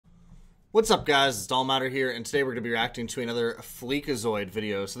What's up, guys? It's Matter here, and today we're going to be reacting to another Fleekazoid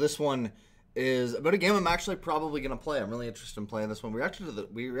video. So this one is about a game I'm actually probably going to play. I'm really interested in playing this one. We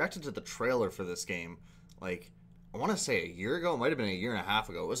reacted to the trailer for this game, like, I want to say a year ago. It might have been a year and a half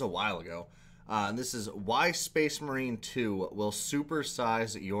ago. It was a while ago. And this is Why Space Marine 2 Will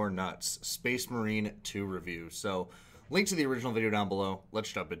Supersize Your Nuts. Space Marine 2 review. So, link to the original video down below.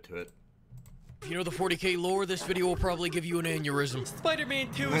 Let's jump into it. If you know the 40k lore, this video will probably give you an aneurysm.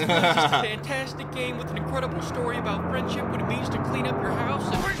 Spider-Man 2 is really just a fantastic game with an incredible story about friendship, what it means to clean up your house.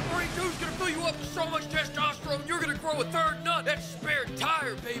 And Space Marine 2 is gonna fill you up with so much testosterone, you're gonna grow a third nut. That spare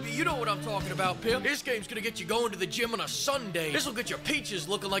tire, baby. You know what I'm talking about, pimp. This game's gonna get you going to the gym on a Sunday. This'll get your peaches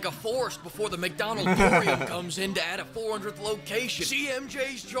looking like a forest before the McDonald's Dorian comes in to add a 400th location. See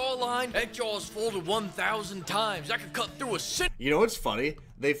MJ's jawline? That jaw's folded 1,000 times. I could cut through a city. You know what's funny?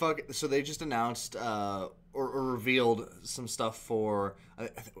 They just announced or revealed some stuff for I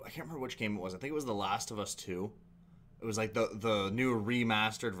can't remember which game it was. I think it was The Last of Us 2. It was like the new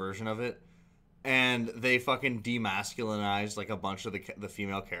remastered version of it, and they fucking demasculinized like a bunch of the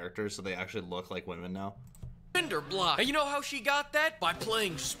female characters, so they actually look like women now. Cinder block. And you know how she got that? By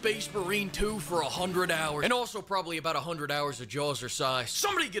playing Space Marine 2 for 100 hours. And also probably about 100 hours of Jaws-er-size.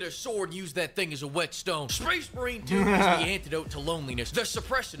 Somebody get a sword and use that thing as a whetstone. Space Marine 2 is the antidote to loneliness, the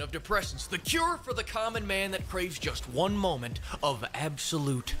suppressant of depressants, the cure for the common man that craves just one moment of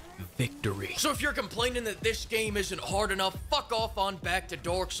absolute victory. So if you're complaining that this game isn't hard enough, fuck off on back to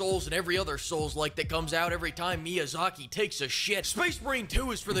Dark Souls and every other Souls-like that comes out every time Miyazaki takes a shit. Space Marine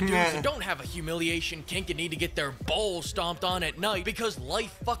 2 is for the dudes that don't have a humiliation kink and need to get their balls stomped on at night because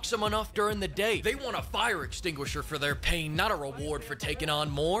life fucks them enough during the day. They want a fire extinguisher for their pain, not a reward for taking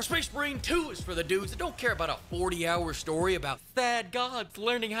on more. Space Marine 2 is for the dudes that don't care about a 40-hour story about Thad Gods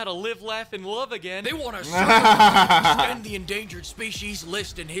learning how to live, laugh, and love again. They want to extend the endangered species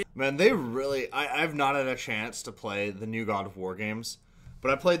list and hit. Man, they really... I've not had a chance to play the new God of War games, but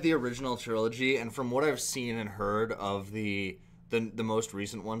I played the original trilogy, and from what I've seen and heard of the most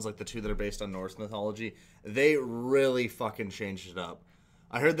recent ones, like the two that are based on Norse mythology, they really fucking changed it up.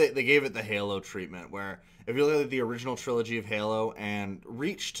 I heard they gave it the Halo treatment, where if you look at the original trilogy of Halo and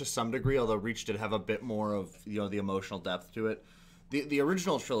Reach to some degree, although Reach did have a bit more of, you know, the emotional depth to it, the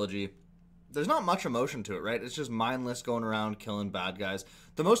original trilogy, there's not much emotion to it, right? It's just mindless going around killing bad guys.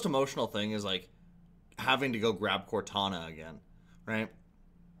 The most emotional thing is, like, having to go grab Cortana again, right?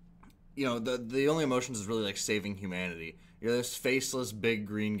 You know, the only emotions is really, like, saving humanity. You're this faceless, big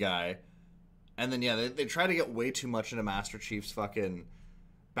green guy. And then, yeah, they try to get way too much into Master Chief's fucking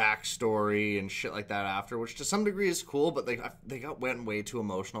backstory and shit like that after, which to some degree is cool, but they went way too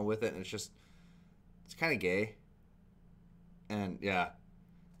emotional with it, and it's kind of gay. And, yeah.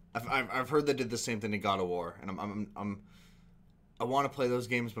 I've heard they did the same thing to God of War, and I want to play those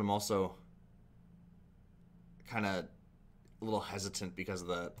games, but I'm also kind of a little hesitant because of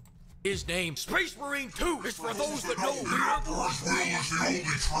that. His name, Space Marine 2, is for those that know the Emperor's will is the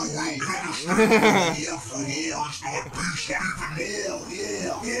only true will. War for war is not peace, but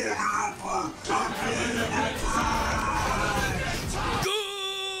even more.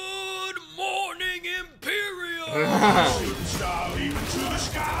 Good morning, Imperial! Star even to the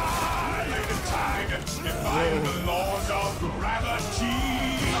sky, like a tiger, defying the laws of gravity.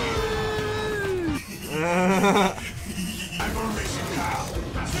 I'm a racing cow,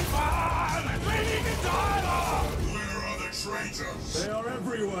 passing fire, like bleeding in dialogue. Where are the traitors? They are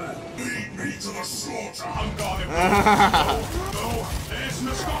everywhere. Lead me to the slaughter. I'm gone. No, there's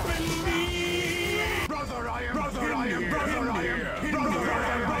no stopping me. Brother, I am.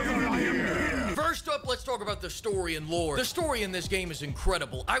 First up, let's talk about the story and lore. The story in this game is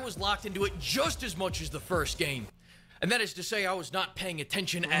incredible. I was locked into it just as much as the first game. And that is to say, I was not paying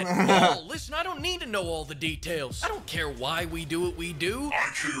attention at all. Listen, I don't need to know all the details. I don't care why we do what we do.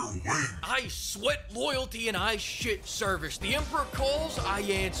 I care when. I sweat loyalty and I shit service. The Emperor calls, I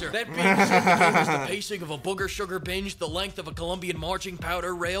answer. That being said, the game is the pacing of a booger sugar binge, the length of a Colombian marching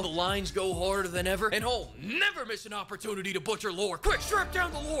powder rail, the lines go harder than ever, and never miss an opportunity to butcher lore. Quick, strap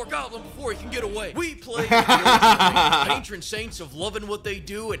down the lore goblin before he can get away. We play the patron saints of loving what they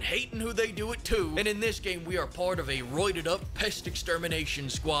do and hating who they do it to. And in this game, we are part of a roided up pest extermination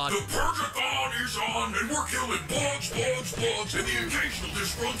squad. The Purgathon is on, and we're killing bugs, and the occasional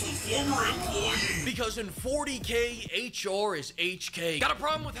disgruntled former employee. Because in 40k, HR is HK. Got a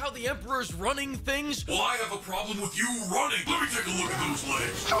problem with how the Emperor's running things? Well, I have a problem with you running. Let me take a look at those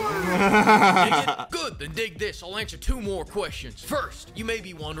legs. Dig it? Good, then dig this. I'll answer two more questions. First, you may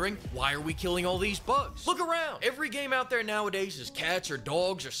be wondering, why are we killing all these bugs? Look around. Every game out there nowadays is cats or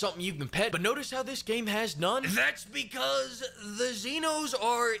dogs or something you can pet, but notice how this game has none? That's because because the Xenos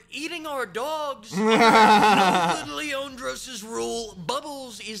are eating our dogs. Under Leondra's rule,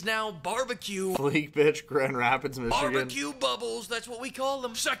 Bubbles is now barbecue. Fleek bitch, Grand Rapids, Michigan. Barbecue Bubbles, that's what we call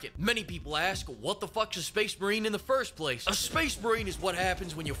them. Second, many people ask, what the fuck's a Space Marine in the first place? A Space Marine is what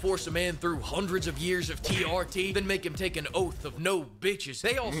happens when you force a man through hundreds of years of TRT, then make him take an oath of no bitches.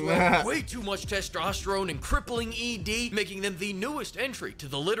 They also have way too much testosterone and crippling ED, making them the newest entry to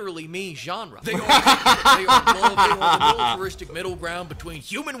the literally me genre. They are the militaristic middle ground between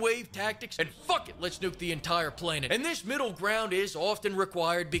human wave tactics and fuck it, let's nuke the entire planet. And this middle ground is often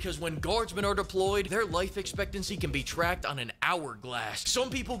required because when guardsmen are deployed, their life expectancy can be tracked on an hourglass. Some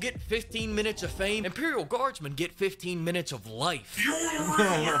people get 15 minutes of fame. Imperial Guardsmen get 15 minutes of life. You're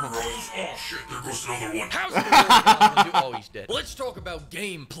real, Rose. Oh shit, there goes another one. How's the Oh, he's dead. Let's talk about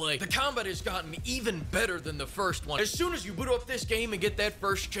gameplay. The combat has gotten even better than the first one. As soon as you boot up this game and get that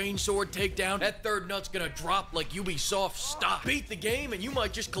first chainsword takedown, that third nut's gonna drop like Ubisoft stock. Beat the game and you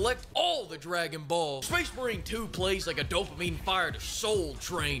might just collect all the Dragon Balls. Space Marine 2 plays like a dopamine-fired soul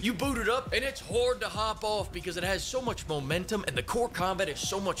train. You boot it up and it's hard to hop off because it has so much momentum and the core combat is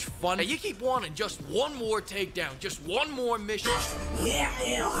so much fun. And you keep wanting just one more takedown, just one more mission. Just one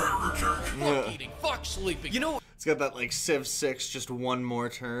more heretic. Fuck eating, fuck sleeping. You know, It's got that like Civ 6, just one more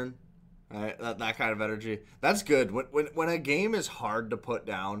turn. Right? That kind of energy. That's good. When a game is hard to put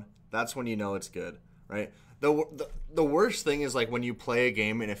down, that's when you know it's good, right? The worst thing is like when you play a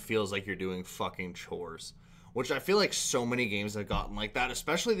game and it feels like you're doing fucking chores, which I feel like so many games have gotten like that,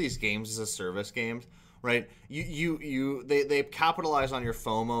 especially these games as a service games, right? They capitalize on your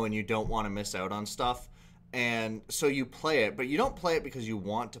FOMO and you don't want to miss out on stuff, and so you play it, but you don't play it because you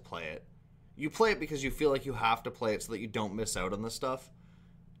want to play it. You play it because you feel like you have to play it so that you don't miss out on this stuff.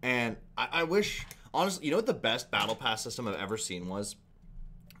 And I wish, honestly, you know what the best Battle Pass system I've ever seen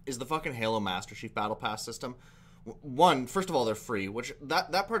is the fucking Halo Master Chief Battle Pass system. One, first of all, they're free, which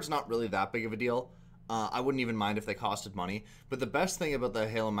that part's not really that big of a deal. I wouldn't even mind if they costed money. But the best thing about the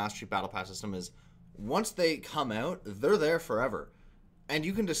Halo Master Chief Battle Pass system is once they come out, they're there forever. And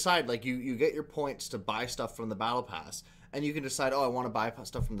you can decide, like, you get your points to buy stuff from the Battle Pass. And you can decide, oh, I want to buy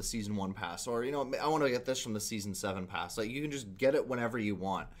stuff from the Season 1 Pass. Or, you know, I want to get this from the Season 7 Pass. Like, you can just get it whenever you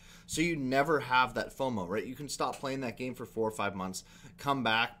want. So you never have that FOMO, right? You can stop playing that game for 4 or 5 months, come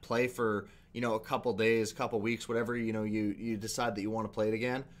back, play for, you know, a couple days, couple weeks, whatever, you know, you decide that you want to play it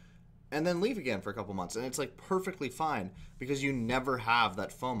again. And then leave again for a couple months. And it's, like, perfectly fine because you never have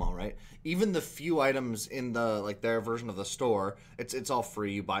that FOMO, right? Even the few items in the, like, their version of the store, it's all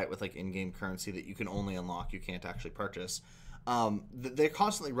free. You buy it with, like, in-game currency that you can only unlock. You can't actually purchase. They're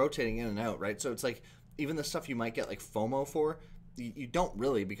constantly rotating in and out, right? So it's, like, even the stuff you might get, like, FOMO for, you don't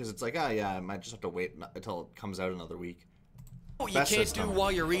really because it's like, yeah, I might just have to wait until it comes out another week. What you can't do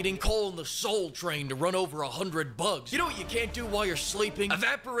while you're eating? Call in the Soul Train to run over 100 bugs. You know what you can't do while you're sleeping?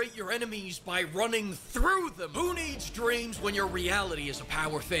 Evaporate your enemies by running through them. Who needs dreams when your reality is a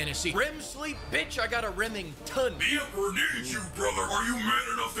power fantasy? REM sleep? Bitch, I got a Remington. The Emperor needs you, brother. Are you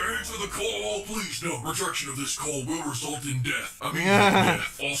man enough to answer the call? Please note, rejection of this call will result in death. I mean,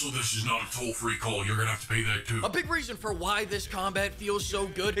 death. Also, this is not a toll-free call. You're gonna have to pay that too. A big reason for why this combat feels so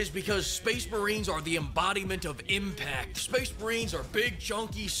good is because Space Marines are the embodiment of impact. Space Marines are big,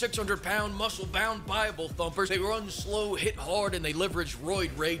 chunky, 600-pound, muscle-bound Bible thumpers. They run slow, hit hard, and they leverage roid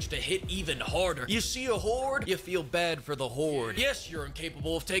rage to hit even harder. You see a horde, you feel bad for the horde. Yes, you're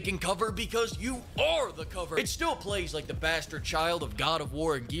incapable of taking cover because you are the cover. It still plays like the bastard child of God of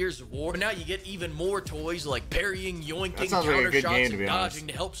War and Gears of War, but now you get even more toys like parrying, yoinking, counter shots, and dodging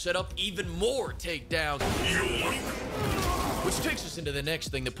to help set up even more takedowns. Which takes us into the next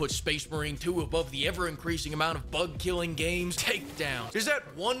thing that puts Space Marine 2 above the ever-increasing amount of bug-killing games, takedowns. Does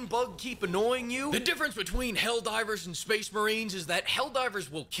that one bug keep annoying you? The difference between Helldivers and Space Marines is that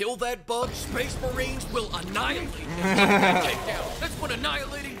Helldivers will kill that bug, Space Marines will annihilate that takedown. That's what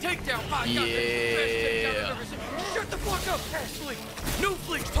annihilating takedown podcast is. Best takedown I've ever seen. Shut the fuck up, Ashley! No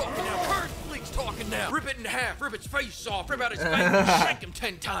Fleek's talking now, current Fleek's talking now. Rip it in half, rip its face off, rip out its face, shank him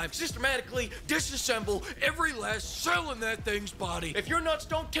 10 times. Systematically disassemble every last cell in that thing's body. If your nuts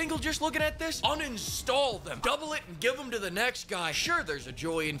don't tingle just looking at this, uninstall them. Double it and give them to the next guy. Sure, there's a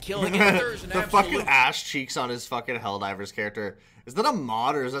joy in killing it, but there's an the absolute... fucking ass cheeks on his fucking Helldivers character. Is that a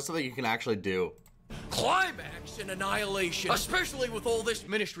mod or is that something you can actually do? climax and annihilation. Especially with all this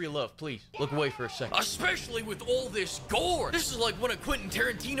Ministry of Love, please look away for a second. Especially with all this gore. This is like one of Quentin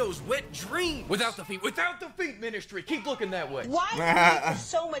Tarantino's wet dreams. Without the feet, Ministry. Keep looking that way. Why do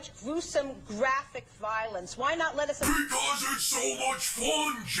so much gruesome, graphic violence? Why not let us... Because it's so much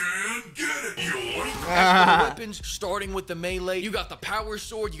fun, Jan. Get it, you Weapons, starting with the melee. You got the power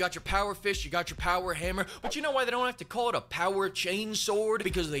sword, you got your power fist, you got your power hammer. But you know why they don't have to call it a power chain sword?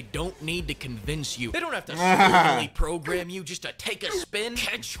 Because they don't need to convince you. They don't have to subliminally program you just to take a spin,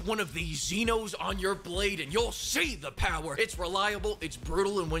 catch one of these Xenos on your blade, and you'll see the power. It's reliable, it's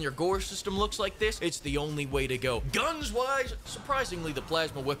brutal, and when your gore system looks like this, it's the only way to go. Guns-wise, surprisingly, the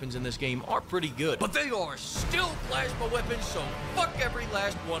plasma weapons in this game are pretty good. But they are still plasma weapons, so fuck every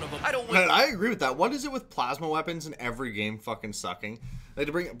last one of them. I agree with that. What is it with plasma weapons in every game fucking sucking? Like,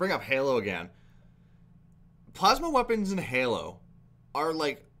 to bring up Halo again. Plasma weapons in Halo are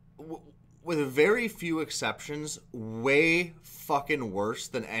like, with very few exceptions, way fucking worse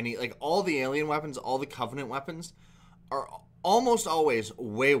than any, like, all the alien weapons, all the Covenant weapons are almost always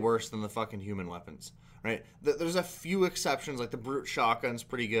way worse than the fucking human weapons, right? There's a few exceptions, like the Brute Shotgun's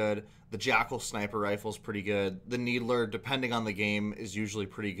pretty good, the Jackal Sniper Rifle's pretty good, the Needler, depending on the game, is usually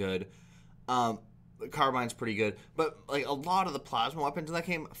pretty good, the Carbine's pretty good, but, like, a lot of the plasma weapons in that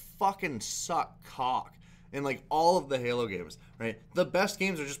game fucking suck cock. In, like, all of the Halo games, right? The best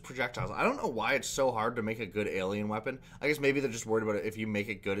games are just projectiles. I don't know why it's so hard to make a good alien weapon. I guess maybe they're just worried about it. If you make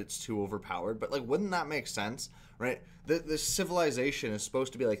it good, it's too overpowered. But, like, wouldn't that make sense, right? This civilization is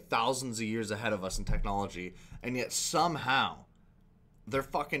supposed to be, like, thousands of years ahead of us in technology. And yet, somehow, they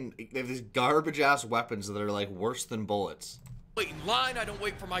have these garbage-ass weapons that are, like, worse than bullets. Wait in line, I don't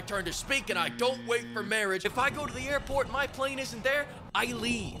wait for my turn to speak, and I don't wait for marriage. If I go to the airport and my plane isn't there, I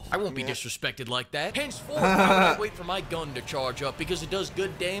leave. I won't be disrespected like that. Henceforth, I wait for my gun to charge up because it does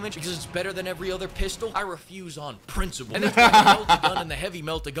good damage, because it's better than every other pistol. I refuse on principle. And that's why the Melta-Gun and the Heavy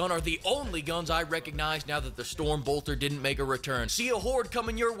Melta-Gun are the only guns I recognize now that the Storm Bolter didn't make a return. See a horde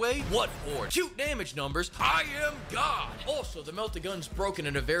coming your way? What horde? Cute damage numbers. I am God. Also, the Melta-Gun's broken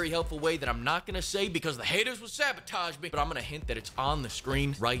in a very helpful way that I'm not gonna say because the haters will sabotage me, but I'm gonna hint that it's on the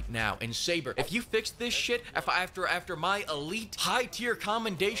screen right now. And Saber, if you fix this shit after my elite high-tier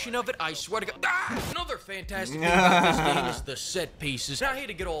commendation of it, I swear to God. Another fantastic thing about this game is the set pieces. Now, I hate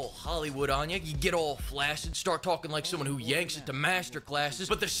to get all Hollywood on you. You get all flaccid, start talking like someone who yanks it to master classes,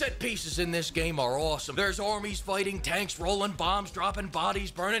 but the set pieces in this game are awesome. There's armies fighting, tanks rolling, bombs dropping,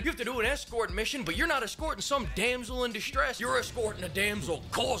 bodies burning. You have to do an escort mission, but you're not escorting some damsel in distress. You're escorting a damsel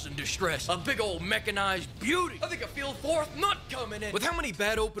causing distress. A big old mechanized beauty. I think I feel fourth nut coming in. With how many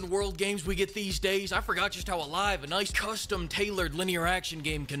bad open world games we get these days, I forgot just how alive a nice custom tailored linear action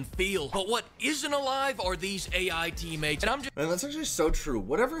game can feel. But what isn't alive are these AI teammates. And that's actually so true.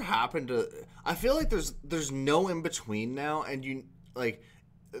 Whatever happened to, I feel like there's no in between now, and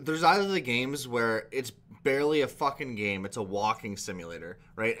there's either the games where it's barely a fucking game, it's a walking simulator,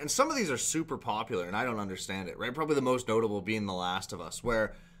 right? And some of these are super popular and I don't understand it, right? Probably the most notable being The Last of Us,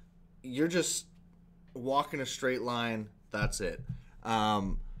 where you're just walking a straight line. That's it.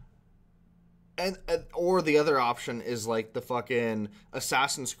 Or the other option is like the fucking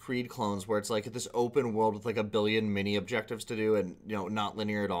Assassin's Creed clones, where it's like this open world with like a billion mini objectives to do, and not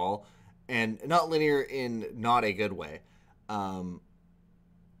linear at all, and not linear in not a good way. And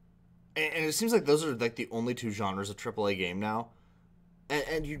it seems like those are like the only two genres of AAA game now,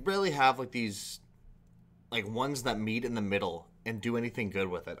 and you rarely have like these like ones that meet in the middle and do anything good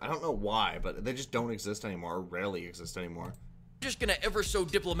with it. I don't know why, but they just don't exist anymore, or rarely exist anymore. Just gonna ever so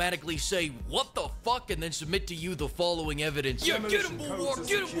diplomatically say, what the fuck, and then submit to you the following evidence. Yeah, get him, Bulwark,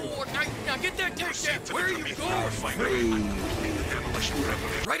 get him, Bulwark. Now get that takedown. Where are you going?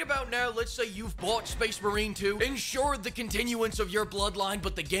 Right about now, let's say you've bought Space Marine 2, ensured the continuance of your bloodline,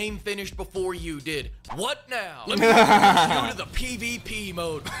 but the game finished before you did. What now? Let me introduce you to the PvP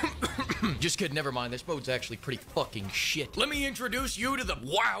mode. Just kidding, never mind. This mode's actually pretty fucking shit. Let me introduce you to the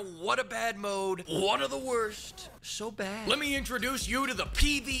wow, what a bad mode. One of the worst. So bad. Let me introduce you to the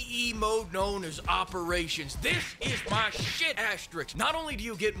PvE mode known as Operations. This is my shit, asterisk. Not only do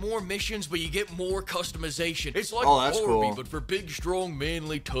you get more missions, but you get more customization. It's like Barbie, but for big, strong,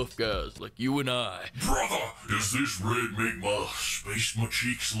 manly, tough guys like you and I. Brother, does this red make my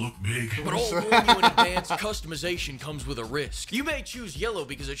cheeks look big? But I'll warn you in advance, customization comes with a risk. You may choose yellow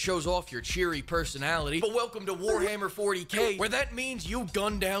because it shows off your cheery personality, but welcome to Warhammer 40k, where that means you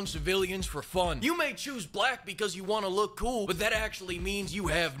gun down civilians for fun. You may choose black because because you want to look cool, but that actually means you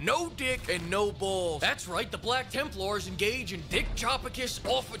have no dick and no balls. That's right, the Black Templars engage in Dick Chopicus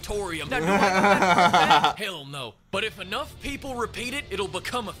Offitorium. Now, do I know that's a fact? Hell no. But if enough people repeat it, it'll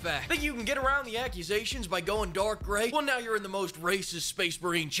become a fact. Think you can get around the accusations by going dark gray? Well, now you're in the most racist Space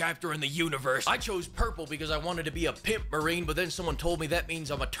Marine chapter in the universe. I chose purple because I wanted to be a pimp Marine, but then someone told me that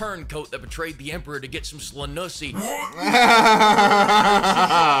means I'm a turncoat that betrayed the Emperor to get some Slanussy. I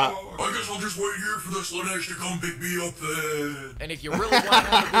guess I'll just wait here for the Slanesh to come pick me up then. And if you really want to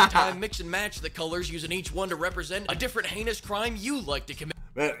have a good time, mix and match the colors, using each one to represent a different heinous crime you like to commit.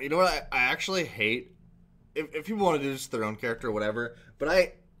 Man, you know what I actually hate? If people want to do just their own character or whatever,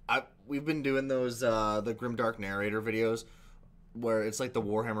 but we've been doing those the Grimdark narrator videos where it's like the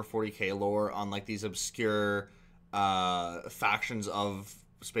Warhammer 40k lore on like these obscure factions of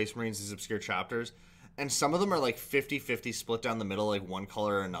Space Marines, these obscure chapters, and some of them are like 50-50 split down the middle, like one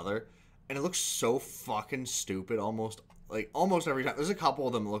color or another, and it looks so fucking stupid almost every time. There's a couple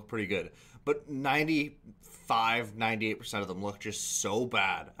of them that look pretty good, but 98% of them look just so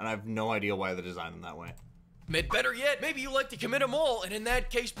bad, and I have no idea why they designed them that way. Better yet, maybe you like to commit them all, and in that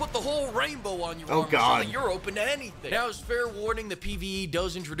case, put the whole rainbow on your Oh, armor God. so that you're open to anything. Now, as fair warning, the PvE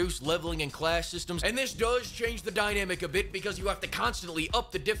does introduce leveling and class systems, and this does change the dynamic a bit because you have to constantly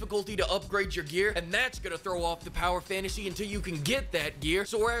up the difficulty to upgrade your gear, and that's gonna throw off the power fantasy until you can get that gear.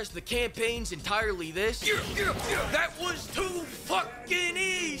 So whereas the campaign's entirely this, that was too fucking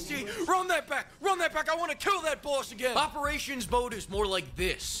easy. Run that back, I want to kill that boss again. Operations mode is more like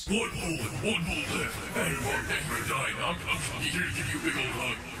this. One bullet left. Thank you for dying. I'm here to give you a big old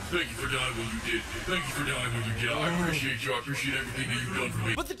hug. Thank you for dying when you did. Thank you for dying when you did. I appreciate you. I appreciate everything that you've done for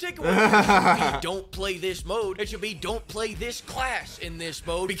me. But the takeaway should be don't play this mode. It should be don't play this class in this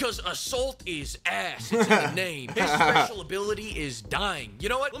mode because Assault is ass. It's in the name. His special ability is dying. You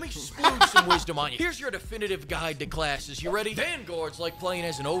know what? Let me splooge some wisdom on you. Here's your definitive guide to classes. You ready? Vanguard's like playing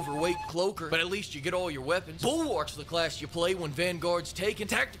as an overweight cloaker, but at least you get all your weapons. Bulwark's the class you play when Vanguard's taken.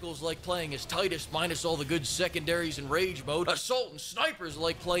 Tactical's like playing as Titus minus all the good secondaries in Rage mode. Assault and Sniper's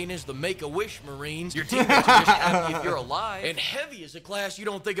like playing as the Make-A-Wish Marines. Your teammates are just happy if you're alive. And Heavy is a class you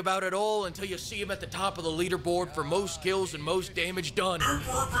don't think about at all until you see him at the top of the leaderboard for most kills and most damage done.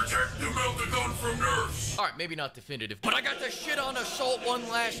 Emperor, protect the melted gun from nerfs. Alright, maybe not definitive, but I got the shit on Assault one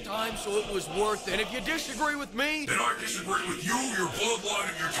last time, so it was worth it. And if you disagree with me, Then I disagree with you, your bloodline,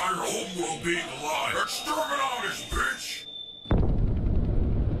 and your entire homeworld being alive. Exterminatus, bitch!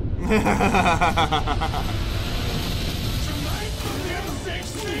 Tonight the music's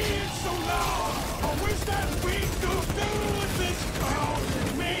staying so loud. I wish that we could do with this crowd.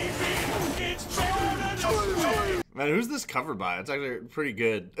 Maybe it's better than this way. Man, who's this cover by? It's actually pretty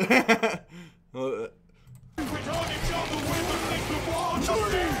good. We told each other we would make the wall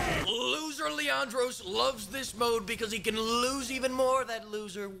today. Loser Leandros loves this mode because he can lose even more. That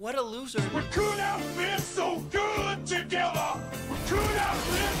loser, what a loser. We could have been so good together. We could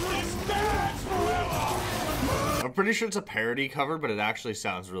have lived this dance forever. I'm pretty sure it's a parody cover, but it actually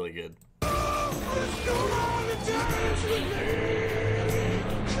sounds really good. Let's go on the dance with me.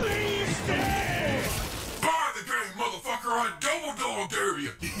 Please stay. Buy the game, motherfucker! I double dog dare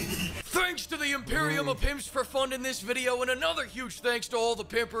you! Thanks to the Imperium of Pimps for funding this video, and another huge thanks to all the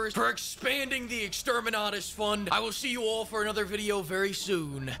pimpers for expanding the Exterminatus Fund. I will see you all for another video very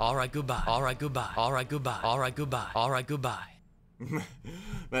soon. Alright, goodbye. Alright, goodbye. Alright, goodbye. Alright, goodbye. Alright, goodbye.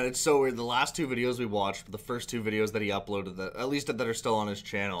 Man, it's so weird. The last two videos we watched, the first two videos that he uploaded, that at least that are still on his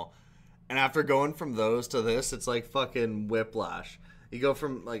channel, and after going from those to this, it's like fucking whiplash. You go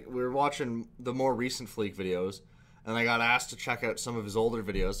from, like, we were watching the more recent Fleek videos, and I got asked to check out some of his older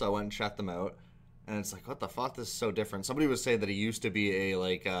videos, so I went and checked them out. And it's like, what the fuck? This is so different. Somebody was saying that he used to be a,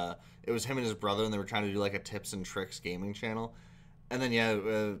 like, it was him and his brother, and they were trying to do, like, a tips and tricks gaming channel. And then, yeah,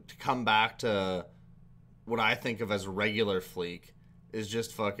 to come back to what I think of as regular Fleek is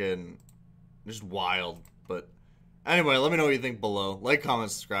just fucking, just wild. But anyway, let me know what you think below. Like,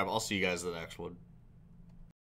 comment, subscribe. I'll see you guys in the next one.